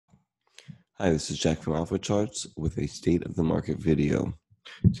Hi, this is Jack from Alpha Charts with a state of the market video.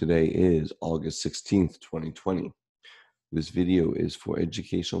 Today is August 16th, 2020. This video is for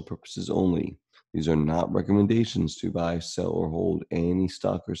educational purposes only. These are not recommendations to buy, sell, or hold any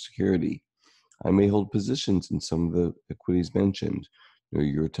stock or security. I may hold positions in some of the equities mentioned. Know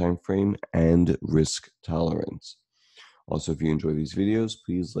your time frame and risk tolerance. Also, if you enjoy these videos,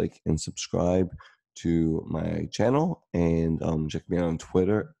 please like and subscribe to my channel, and check me out on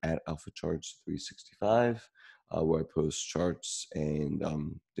Twitter at AlphaCharts365, where I post charts and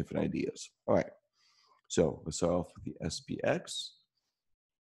different ideas. All right, so let's start off with the SPX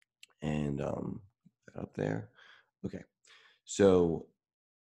and up there. Okay, so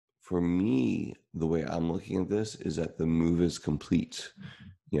for me, the way I'm looking at this is that the move is complete.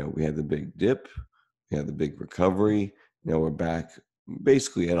 We had the big dip, we had the big recovery. Now we're back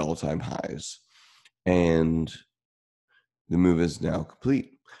basically at all-time highs, and the move is now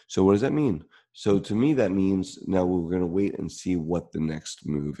complete. So what does that mean? So to me, that means now we're going to wait and see what the next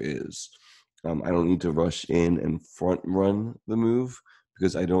move is. I don't need to rush in and front run the move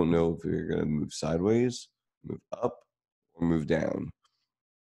because I don't know if we're going to move sideways, move up, or move down.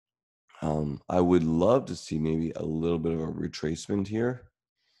 I would love to see maybe a little bit of a retracement here,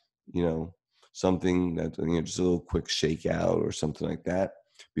 something that, just a little quick shakeout or something like that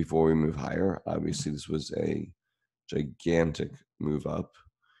before we move higher. Obviously, this was a gigantic move up.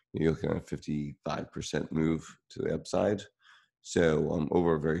 You're looking at a 55% move to the upside. So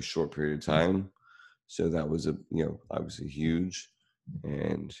over a very short period of time. So that was obviously huge.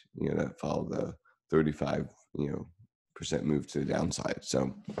 And, that followed the 35, percent move to the downside.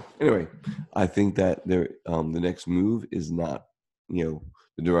 So anyway, I think that the next move is not, the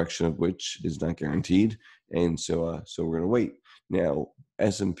direction of which is not guaranteed. And so we're going to wait. Now,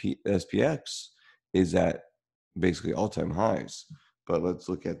 SPX is at basically all-time highs. But let's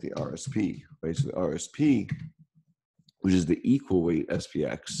look at the RSP, right? So the RSP, which is the equal weight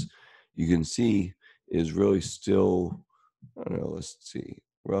SPX, you can see is really still, I don't know, let's see,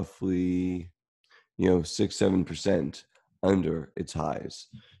 roughly, 6-7% under its highs.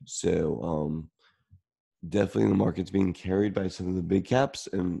 So definitely the market's being carried by some of the big caps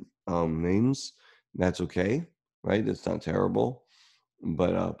and names. That's okay, right? That's not terrible.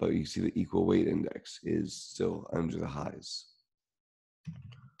 But you see the equal weight index is still under the highs.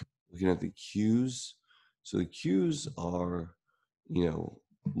 Looking at the Qs, so the Qs are,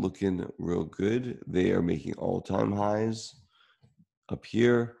 looking real good. They are making all-time highs up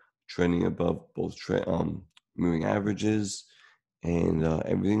here, trending above both moving averages, and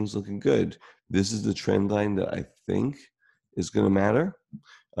everything's looking good. This is the trend line that I think is going to matter.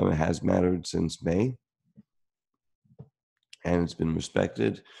 It has mattered since May, and it's been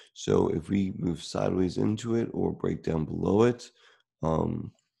respected. So if we move sideways into it or break down below it,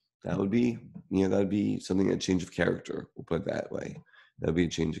 that would be, that'd be something, a change of character. We'll put it that way. That'd be a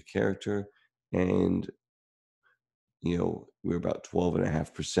change of character. And, we're about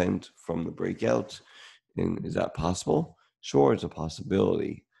 12.5% from the breakout. And is that possible? Sure, it's a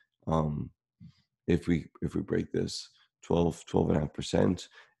possibility. If we break this 12.5%,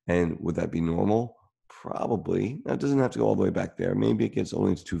 and would that be normal? Probably. That doesn't have to go all the way back there. Maybe it gets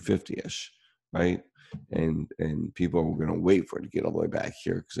only to 250-ish, right? And people are going to wait for it to get all the way back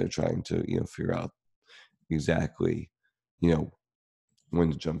here because they're trying to figure out exactly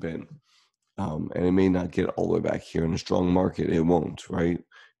when to jump in. And it may not get all the way back here in a strong market. It won't, right?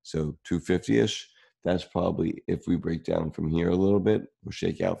 So 250-ish. That's probably, if we break down from here a little bit or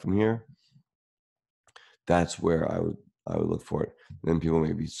shake out from here, that's where I would look for it. And then people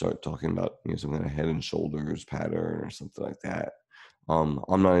maybe start talking about some kind of head and shoulders pattern or something like that. I'm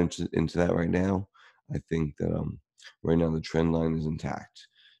not into that right now. I think that right now the trend line is intact.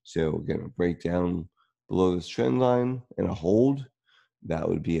 So again, a breakdown below this trend line and a hold, that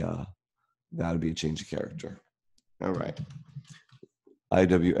would be a change of character. All right.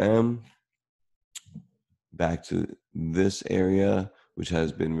 IWM, back to this area, which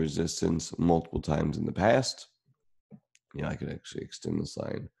has been resistance multiple times in the past. I could actually extend this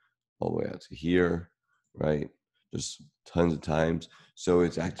line all the way out to here, right? Just tons of times. So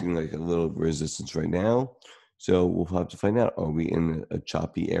it's acting like a little resistance right now. So we'll have to find out, are we in a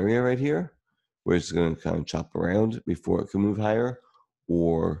choppy area right here where it's going to kind of chop around before it can move higher,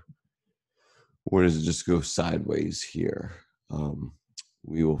 or does it just go sideways here?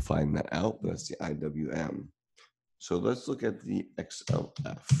 We will find that out. That's the IWM. So let's look at the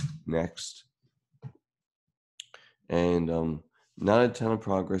XLF next. And not a ton of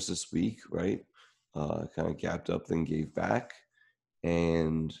progress this week, right? Kind of gapped up, then gave back.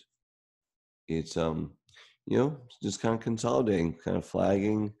 And it's, just kind of consolidating, kind of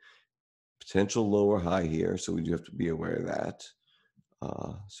flagging, potential lower high here, so we do have to be aware of that.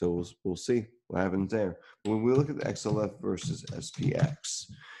 So we'll see what happens there. When we look at the XLF versus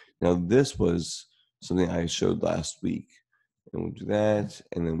SPX, now this was something I showed last week, and we'll do that,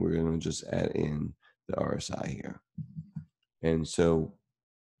 and then we're going to just add in the RSI here. And so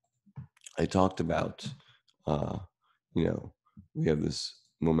I talked about, we have this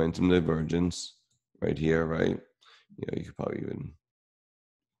momentum divergence right here, right? You could probably even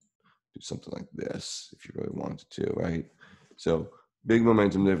do something like this if you really wanted to, right? So big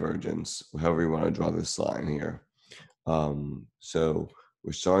momentum divergence, however you want to draw this line here. So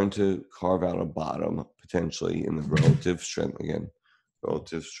we're starting to carve out a bottom potentially in the relative strength again.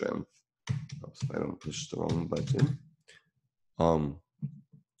 Relative strength. Oops, if I don't push the wrong button.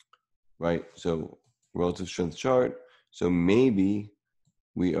 Right. So relative strength chart. So maybe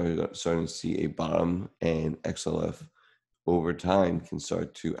we are starting to see a bottom, and XLF over time can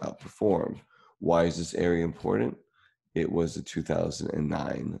start to outperform. Why is this area important? It was the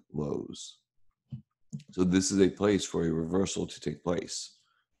 2009 lows. So this is a place for a reversal to take place,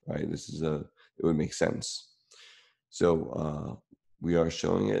 right? It would make sense. So we are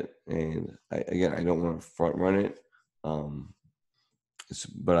showing it, and I don't want to front run it,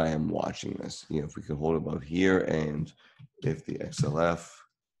 but I am watching this. If we could hold above here, and if the XLF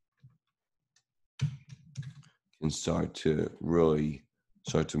can start to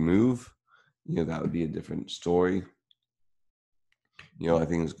move, that would be a different story. I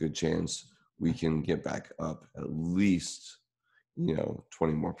think there's a good chance we can get back up at least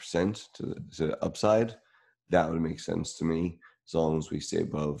 20% more to the upside. That would make sense to me, as long as we stay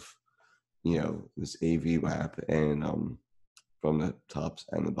above this AV wrap, and from the tops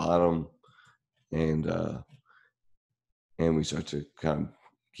and the bottom, and we start to kind of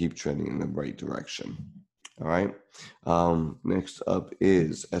keep trending in the right direction. All right. Next up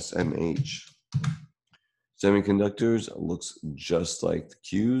is SMH. Semiconductors looks just like the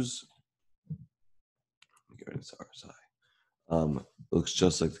Qs. Get rid of this RSI. Looks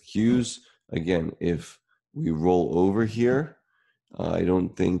just like the Qs. Again, if we roll over here, I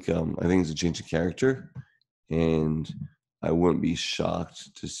don't think, I think it's a change of character, and I wouldn't be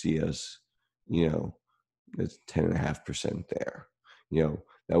shocked to see us, that's 10.5% there.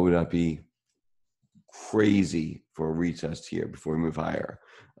 That would not be crazy for a retest here before we move higher.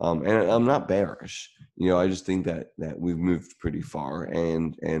 And I'm not bearish. I just think that we've moved pretty far,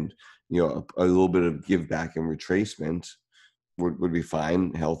 and a little bit of give back and retracement would be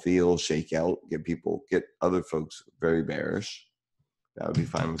fine, healthy, a little shakeout, get other folks very bearish. That would be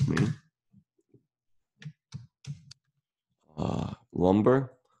fine with me.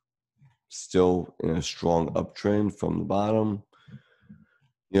 Lumber, still in a strong uptrend from the bottom.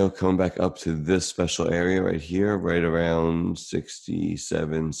 Coming back up to this special area right here, right around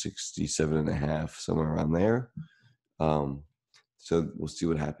 67 and a half, somewhere around there. So we'll see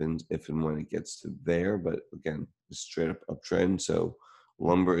what happens if and when it gets to there. But again, it's straight up uptrend. So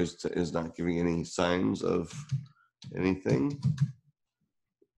lumber is not giving any signs of anything.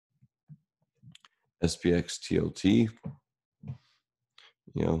 SPX TLT,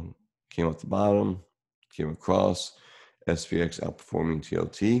 came off the bottom, came across. SPX outperforming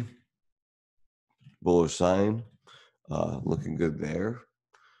TLT. Bullish sign, looking good there.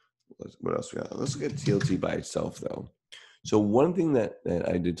 What else we got? Let's look at TLT by itself, though. So one thing that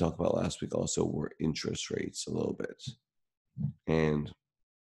I did talk about last week also were interest rates a little bit. And,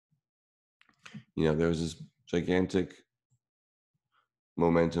 there was this gigantic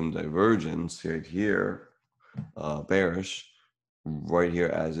momentum divergence right here, bearish, right here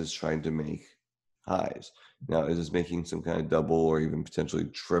as it's trying to make highs. Now, is this making some kind of double or even potentially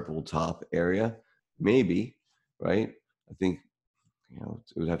triple top area? Maybe, right? I think,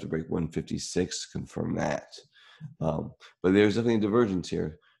 it would have to break 156 to confirm that. But there's definitely a divergence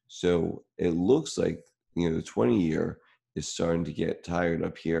here. So it looks like, the 20-year is starting to get tired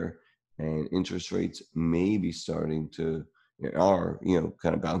up here, and interest rates may be starting to, are,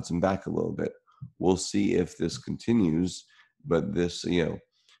 kind of bouncing back a little bit. We'll see if this continues, but this, if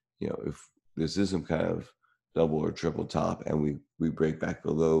this is some kind of double or triple top and we break back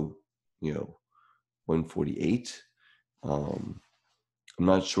below, 148, I'm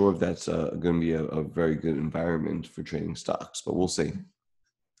not sure if that's going to be a very good environment for trading stocks, but we'll see.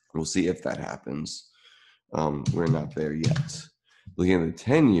 We'll see if that happens. We're not there yet. Looking at the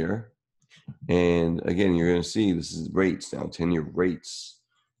 10-year, and again, you're going to see this is rates now, 10-year rates.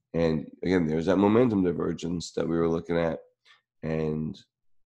 And again, there's that momentum divergence that we were looking at, and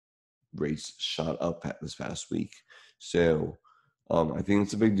rates shot up this past week. So I think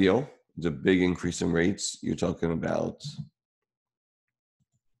it's a big deal. It's a big increase in rates. You're talking about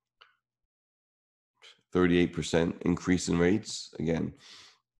 38% increase in rates. Again,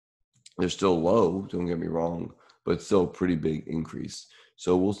 they're still low, don't get me wrong, but still a pretty big increase.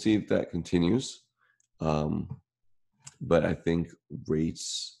 So we'll see if that continues. But I think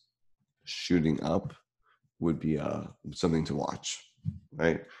rates shooting up would be something to watch,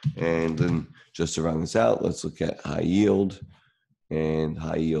 right? And then just to round this out, let's look at high yield. And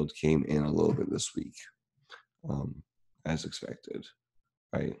high yield came in a little bit this week, as expected,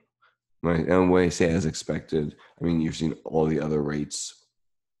 right? And when I say as expected, I mean you're seeing all the other rates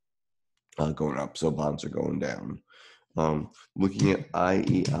going up, so bonds are going down. Looking at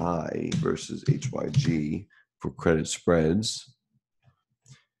IEI versus HYG for credit spreads,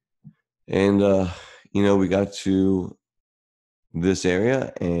 and we got to this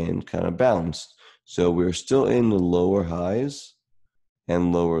area and kind of bounced. So we're still in the lower highs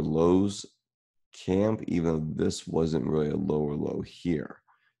and lower lows camp, even though this wasn't really a lower low here.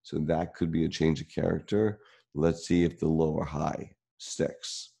 So that could be a change of character. Let's see if the lower high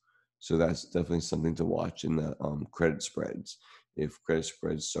sticks. So that's definitely something to watch in the credit spreads. If credit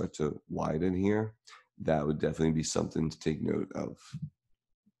spreads start to widen here, that would definitely be something to take note of.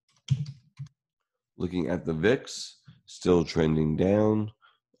 Looking at the VIX, still trending down,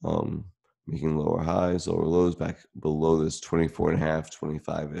 making lower highs, lower lows, back below this 24.5,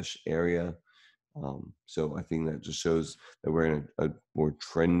 25-ish area. So I think that just shows that we're in a more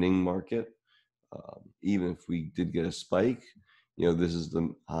trending market. Even if we did get a spike, this is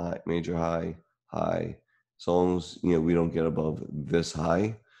the high, major high. As long as, we don't get above this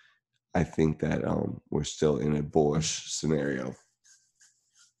high, I think that we're still in a bullish scenario.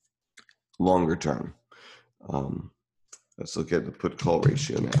 Longer term. Let's look at the put-call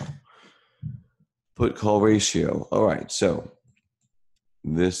ratio now. Put-call ratio. All right, so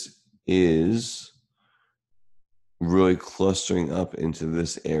this is really clustering up into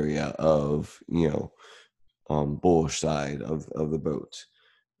this area of, bullish side of the boat.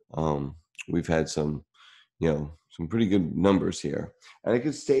 We've had some pretty good numbers here. And I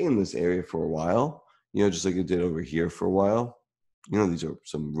could stay in this area for a while, just like it did over here for a while. These are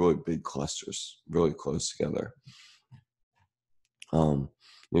some really big clusters, really close together.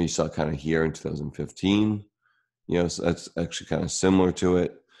 You saw kind of here in 2015, so that's actually kind of similar to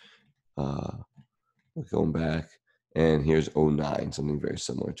it. Going back, and here's 09, something very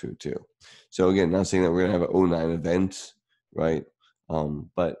similar to it too. So again, not saying that we're gonna have an 09 event, right?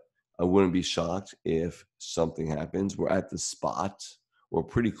 But I wouldn't be shocked if something happens. We're at the spot, we're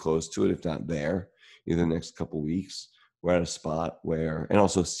pretty close to it, if not there, in the next couple of weeks. We're at a spot where, and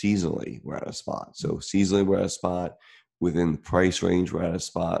also seasonally, we're at a spot. So seasonally, we're at a spot. Within the price range, we're at a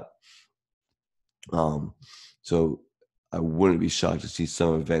spot. So I wouldn't be shocked to see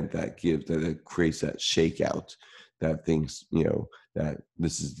some event that creates that shakeout, that thinks, that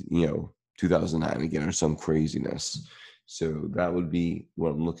this is, 2009 again, or some craziness. So that would be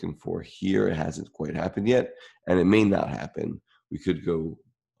what I'm looking for here. It hasn't quite happened yet, and it may not happen. We could go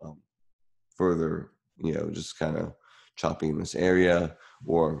further, just kind of chopping in this area,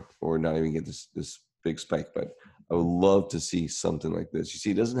 or not even get this big spike. But I would love to see something like this. You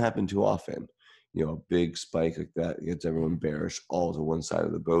see, it doesn't happen too often. A big spike like that gets everyone bearish all to one side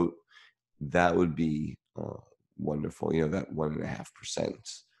of the boat. That would be wonderful. That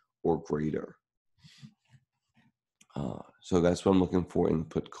 1.5% or greater. So that's what I'm looking for in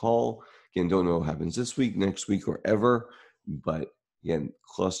put call. Again, don't know what happens this week, next week, or ever. But again,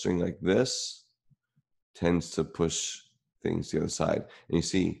 clustering like this tends to push things to the other side. And you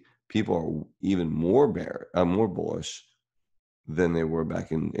see, people are even more bullish than they were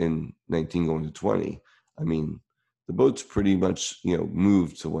back in 19 going to 20. I mean, the boat's pretty much,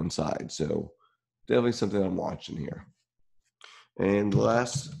 moved to one side. So definitely something I'm watching here. And the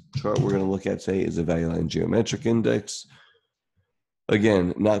last chart we're going to look at today is the value line geometric index.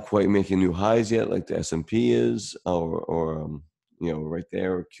 Again, not quite making new highs yet like the S&P is, or right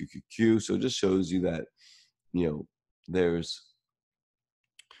there, or QQQ. So it just shows you that, there's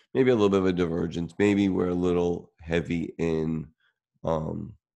maybe a little bit of a divergence. Maybe we're a little heavy in,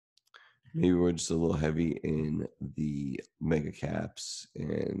 maybe we're just a little heavy in the mega caps.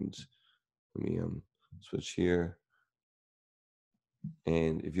 And let me switch here.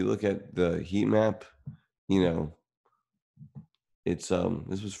 And if you look at the heat map, it's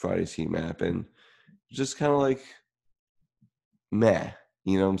this was Friday's heat map, and just kind of like meh,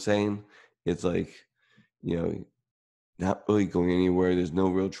 what I'm saying? It's like, not really going anywhere. There's no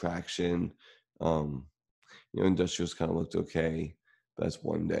real traction. Industrials kind of looked okay. But that's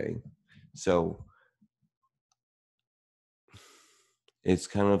one day. So it's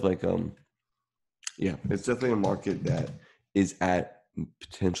kind of like it's definitely a market that is at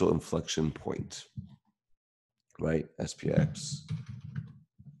potential inflection point. right? SPX.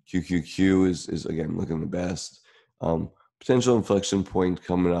 QQQ is again looking the best. Potential inflection point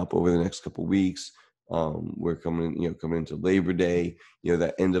coming up over the next couple of weeks. We're coming into Labor Day,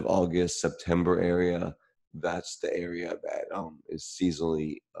 that end of August, September area. That's the area that is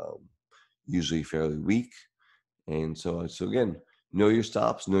seasonally usually fairly weak. And so again, know your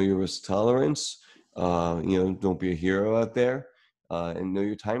stops, know your risk tolerance. Don't be a hero out there, and know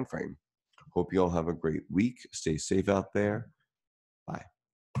your time frame. Hope you all have a great week. Stay safe out there. Bye.